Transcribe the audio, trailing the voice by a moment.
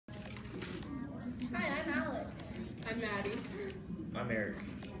I'm Maddie. I'm Eric.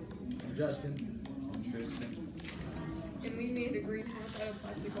 I'm Justin. I'm Tristan. And we made a greenhouse out of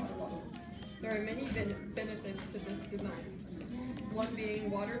plastic water bottles. There are many benefits to this design. One being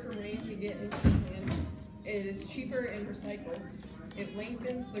water from rain can get into the plants. It is cheaper and recycled. It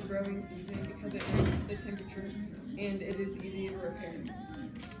lengthens the growing season because it raises the temperature, and it is easy to repair.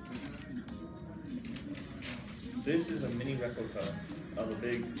 This is a mini replica of a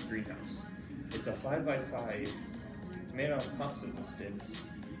big greenhouse. It's a 5x5. It's made out of popsicle sticks.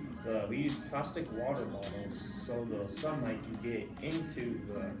 We use plastic water bottles so the sunlight can get into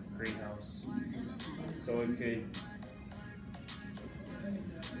the greenhouse, so it could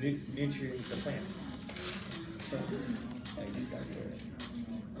nutrient the plants.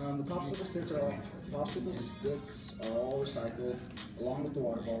 The popsicle sticks are all recycled, along with the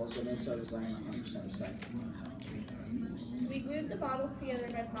water bottles. That makes our design 100% recycled. We glued the bottles together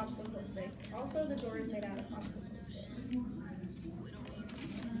by popsicle sticks. Also, the door is made out of popsicle sticks.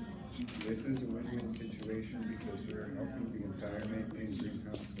 This is a win-win situation because we're helping the environment and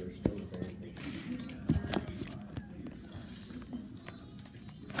greenhouse are still available.